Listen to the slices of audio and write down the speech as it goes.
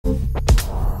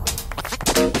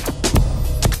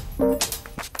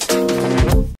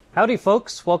Howdy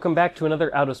folks, welcome back to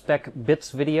another Out of Spec Bits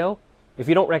video. If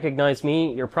you don't recognize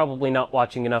me, you're probably not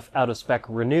watching enough Out of Spec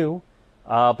Renew,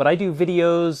 but I do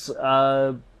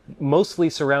videos mostly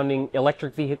surrounding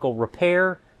electric vehicle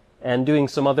repair and doing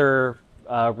some other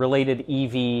related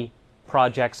EV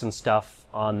projects and stuff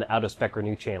on the Out of Spec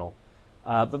Renew channel.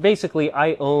 But basically,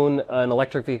 I own an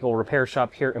electric vehicle repair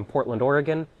shop here in Portland,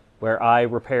 Oregon, where I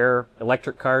repair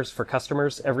electric cars for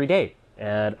customers every day.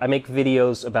 And I make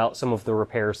videos about some of the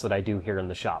repairs that I do here in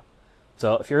the shop.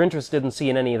 So if you're interested in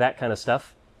seeing any of that kind of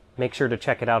stuff, make sure to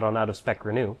check it out on Out of Spec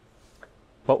Renew.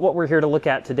 But what we're here to look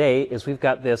at today is we've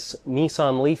got this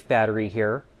Nissan Leaf battery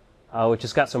here, which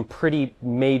has got some pretty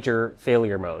major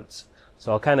failure modes.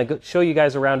 So I'll kind of show you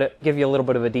guys around it, give you a little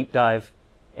bit of a deep dive,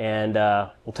 and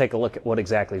we'll take a look at what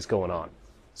exactly is going on.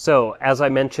 So, as I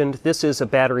mentioned, this is a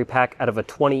battery pack out of a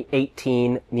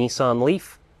 2018 Nissan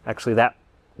Leaf. Actually, that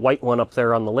white one up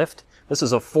there on the lift. This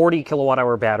is a 40 kilowatt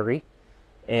hour battery,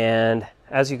 and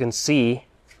as you can see,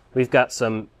 we've got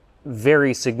some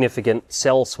very significant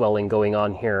cell swelling going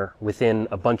on here within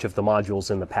a bunch of the modules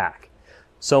in the pack.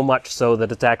 So much so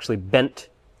that it's actually bent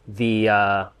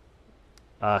the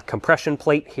compression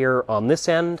plate here on this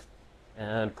end,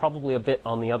 and probably a bit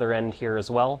on the other end here as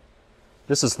well.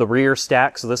 This is the rear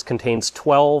stack, so this contains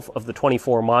 12 of the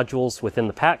 24 modules within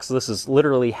the pack, so this is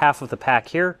literally half of the pack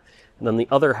here. And then the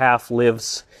other half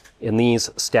lives in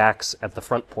these stacks at the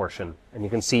front portion. And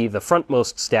you can see the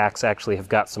frontmost stacks actually have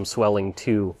got some swelling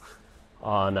too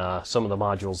on some of the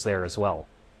modules there as well.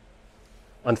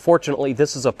 Unfortunately,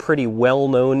 this is a pretty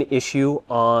well-known issue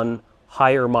on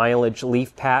higher mileage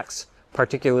Leaf packs,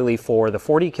 particularly for the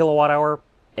 40 kilowatt hour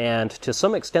and to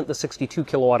some extent the 62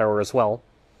 kilowatt hour as well.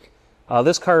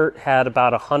 This car had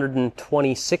about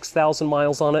 126,000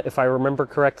 miles on it, if I remember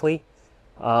correctly.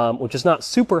 Which is not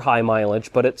super high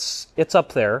mileage, but it's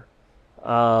up there.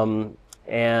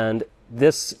 And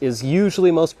this is usually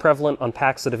most prevalent on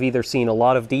packs that have either seen a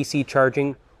lot of DC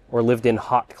charging or lived in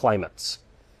hot climates.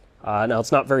 Now,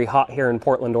 it's not very hot here in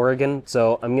Portland, Oregon,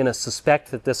 so I'm going to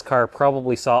suspect that this car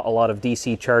probably saw a lot of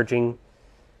DC charging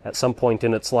at some point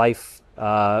in its life.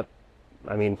 I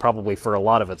mean, probably for a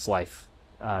lot of its life,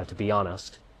 to be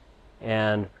honest.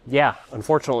 And yeah,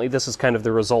 unfortunately, this is kind of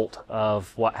the result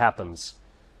of what happens.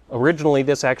 Originally,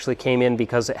 this actually came in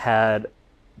because it had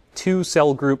two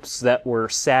cell groups that were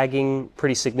sagging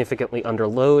pretty significantly under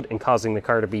load and causing the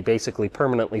car to be basically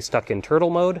permanently stuck in turtle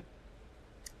mode.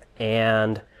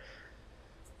 And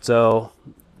so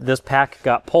this pack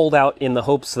got pulled out in the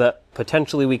hopes that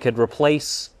potentially we could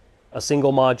replace a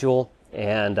single module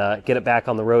and get it back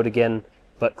on the road again.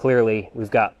 But clearly, we've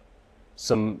got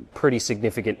some pretty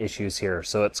significant issues here.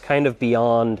 So it's kind of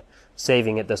beyond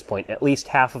saving at this point. At least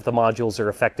half of the modules are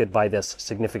affected by this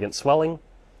significant swelling,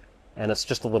 and it's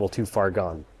just a little too far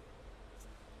gone.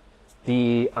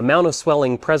 The amount of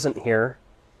swelling present here,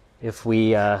 if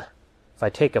I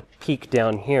take a peek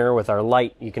down here with our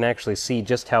light, you can actually see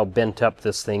just how bent up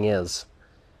this thing is.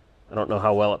 I don't know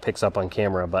how well it picks up on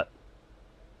camera, but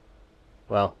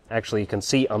well, actually you can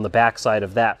see on the back side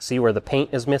of that, see where the paint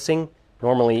is missing?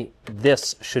 Normally,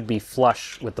 this should be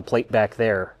flush with the plate back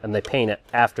there, and they paint it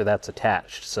after that's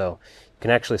attached, so you can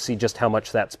actually see just how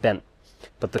much that's bent.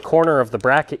 But the corner of the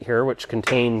bracket here, which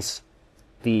contains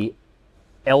the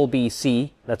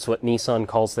LBC, that's what Nissan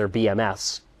calls their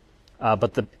BMS,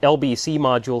 but the LBC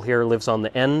module here lives on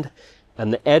the end,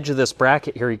 and the edge of this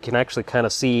bracket here, you can actually kind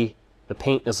of see the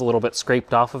paint is a little bit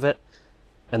scraped off of it,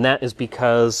 and that is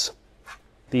because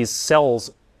these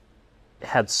cells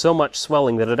had so much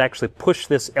swelling that it actually pushed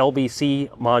this LBC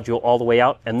module all the way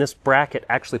out, and this bracket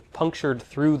actually punctured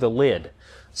through the lid.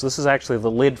 So this is actually the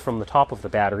lid from the top of the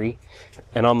battery,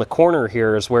 and on the corner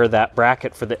here is where that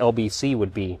bracket for the LBC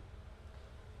would be.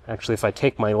 Actually, if I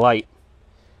take my light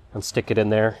and stick it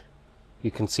in there, you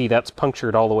can see that's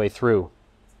punctured all the way through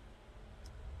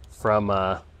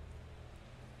from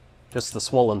just the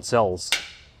swollen cells.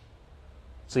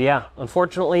 So yeah,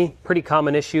 unfortunately, pretty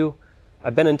common issue.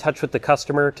 I've been in touch with the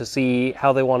customer to see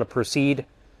how they want to proceed.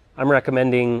 I'm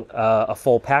recommending a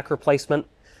full pack replacement.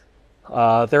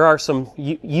 There are some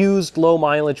used low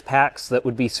mileage packs that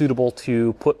would be suitable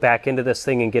to put back into this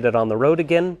thing and get it on the road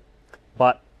again,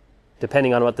 but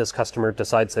depending on what this customer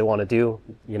decides they want to do,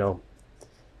 you know,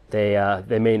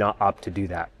 they may not opt to do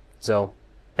that. So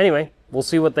anyway, we'll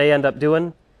see what they end up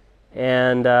doing,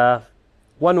 and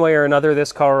one way or another,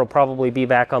 this car will probably be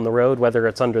back on the road, whether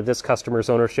it's under this customer's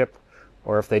ownership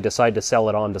or if they decide to sell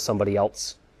it on to somebody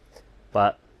else.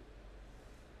 But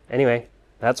anyway,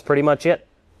 that's pretty much it.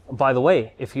 By the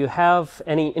way, if you have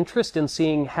any interest in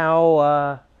seeing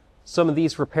how some of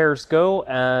these repairs go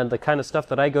and the kind of stuff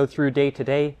that I go through day to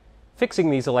day,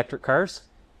 fixing these electric cars,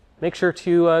 make sure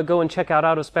to go and check out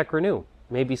of Spec Renew.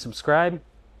 Maybe subscribe,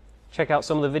 check out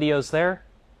some of the videos there.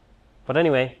 But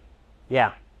anyway,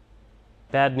 yeah,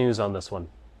 bad news on this one.